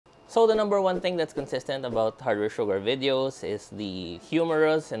So the number one thing that's consistent about Hardware Sugar videos is the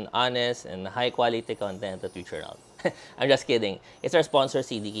humorous and honest and high quality content that we churn out. I'm just kidding. It's our sponsor,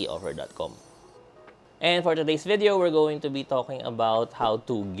 cdkeyoffer.com. And for today's video, we're going to be talking about how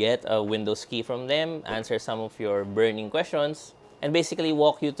to get a Windows key from them, answer some of your burning questions, and basically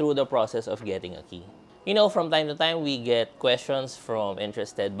walk you through the process of getting a key. You know, from time to time, we get questions from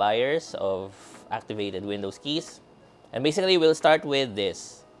interested buyers of activated Windows keys. And basically, we'll start with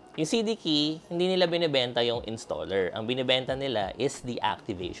this. Yung CD key, hindi nila binibenta yung installer. Ang binibenta nila is the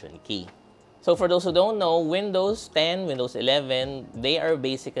activation key. So for those who don't know, Windows 10, Windows 11, they are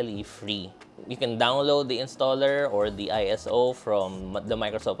basically free. You can download the installer or the ISO from the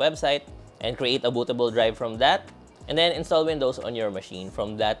Microsoft website and create a bootable drive from that, and then install Windows on your machine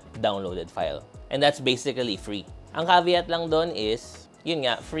from that downloaded file. And that's basically free. Ang caveat lang doon is, yun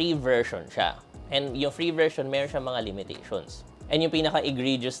nga, free version siya. And yung free version, meron siya mga limitations. And yung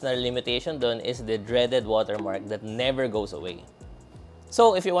pinaka-egregious na limitation doon is the dreaded watermark that never goes away.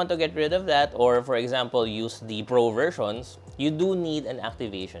 So if you want to get rid of that, or for example, use the Pro versions, you do need an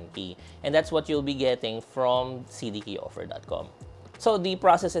activation key. And that's what you'll be getting from cdkeyoffer.com. So the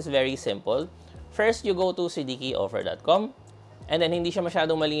process is very simple. First, you go to cdkeyoffer.com, and then hindi siya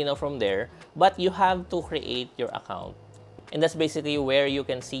masyadong malinaw from there, but you have to create your account. And that's basically where you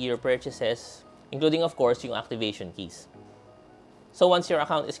can see your purchases, including, of course, yung activation keys. So once your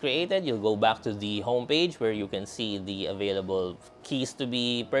account is created, you'll go back to the homepage where you can see the available keys to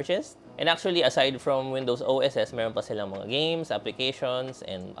be purchased. And actually, aside from Windows OSS, meron pa silang mga games, applications,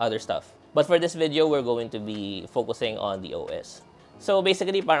 and other stuff. But for this video, we're going to be focusing on the OS. So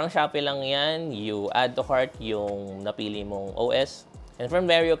basically, parang Shopee lang yan. You add to cart yung napili mong OS. And from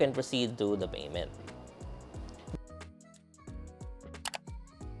there, you can proceed to the payment.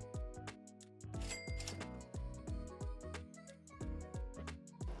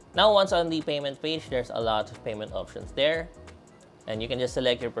 Now, once on the payment page, there's a lot of payment options there. And you can just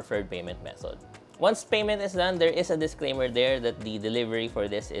select your preferred payment method. Once payment is done, there is a disclaimer there that the delivery for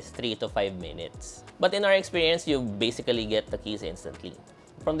this is 3 to 5 minutes. But in our experience, you basically get the keys instantly.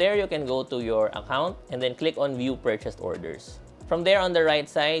 From there, you can go to your account and then click on View Purchased Orders. From there, on the right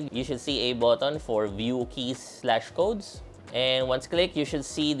side, you should see a button for View Keys/Codes. And once clicked, you should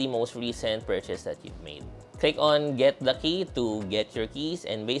see the most recent purchase that you've made. Click on Get the Key to get your keys,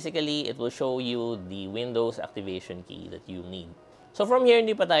 and basically, it will show you the Windows activation key that you need. So from here,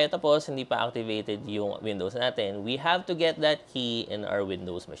 hindi pa tayo tapos, hindi pa activated yung Windows natin. We have to get that key in our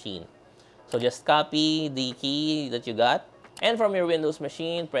Windows machine. So just copy the key that you got, and from your Windows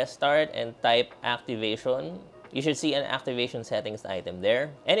machine, press Start and type Activation. You should see an Activation Settings item there,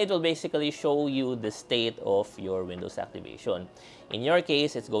 and it will basically show you the state of your Windows activation. In your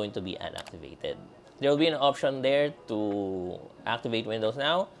case, it's going to be unactivated. There will be an option there to activate Windows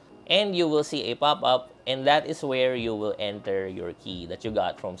Now, and you will see a pop-up, and that is where you will enter your key that you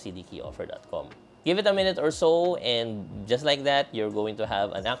got from cdkeyoffer.com. Give it a minute or so, and just like that, you're going to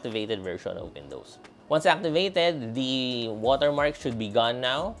have an activated version of Windows. Once activated, the watermark should be gone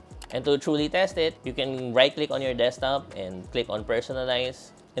now. And to truly test it, you can right-click on your desktop and click on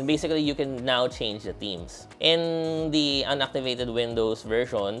Personalize. And basically, you can now change the themes. In the unactivated Windows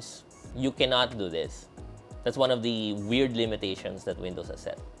versions, you cannot do this. That's one of the weird limitations that Windows has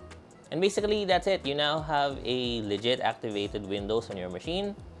set. And basically, that's it. You now have a legit activated Windows on your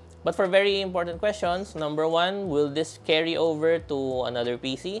machine. But for very important questions, number one, will this carry over to another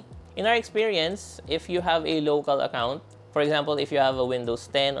PC? In our experience, if you have a local account, for example, if you have a Windows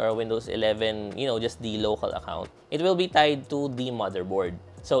 10 or a Windows 11, just the local account, it will be tied to the motherboard.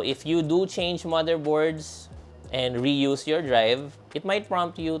 So if you do change motherboards and reuse your drive, it might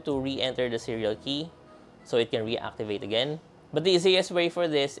prompt you to re-enter the serial key so it can reactivate again. But the easiest way for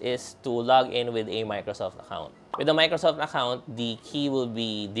this is to log in with a Microsoft account. With a Microsoft account, the key will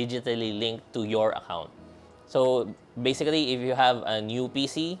be digitally linked to your account. So basically, if you have a new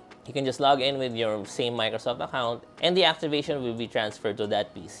PC, you can just log in with your same Microsoft account, and the activation will be transferred to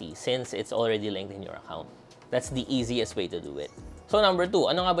that PC since it's already linked in your account. That's the easiest way to do it. So number two,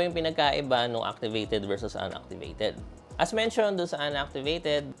 ano nga ba yung pinagkaiba ng activated versus unactivated? As mentioned sa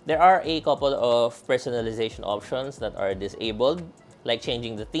unactivated, there are a couple of personalization options that are disabled, like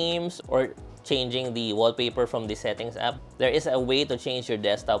changing the themes or changing the wallpaper from the settings app. There is a way to change your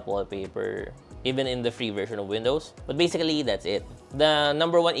desktop wallpaper even in the free version of Windows. But basically, that's it. The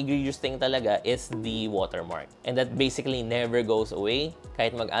number one egregious thing talaga is the watermark. And that basically never goes away.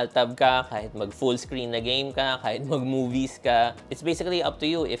 Kahit mag-alt-tab ka, kahit mag-full screen na game ka, kahit mag-movies ka. It's basically up to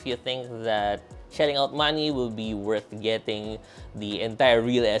you if you think that shelling out money will be worth getting the entire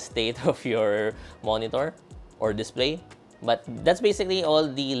real estate of your monitor or display. But that's basically all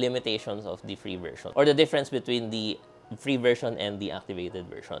the limitations of the free version, or the difference between the free version and the activated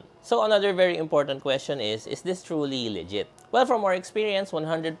version. So another very important question is this truly legit? Well, from our experience,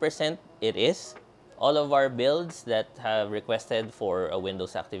 100% it is. All of our builds that have requested for a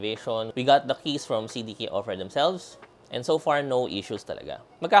Windows activation, we got the keys from CDK Offer themselves. And so far, no issues talaga.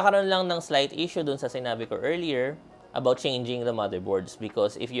 Magkakaroon lang ng slight issue dun sa sinabi ko earlier about changing the motherboards,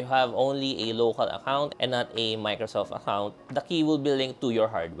 because if you have only a local account and not a Microsoft account, the key will be linked to your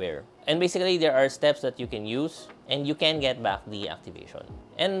hardware. And basically, there are steps that you can use and you can get back the activation.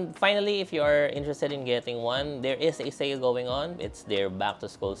 And finally, if you are interested in getting one, there is a sale going on. It's their back to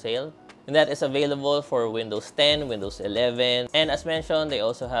school sale. And that is available for Windows 10, Windows 11, and as mentioned, they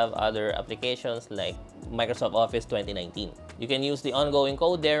also have other applications like Microsoft Office 2019. You can use the ongoing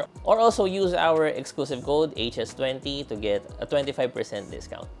code there, or also use our exclusive code HS20 to get a 25%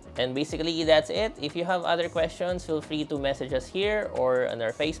 discount. And basically, that's it. If you have other questions, feel free to message us here or on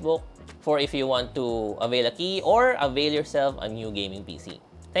our Facebook for if you want to avail a key or avail yourself a new gaming PC.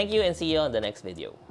 Thank you and see you on the next video.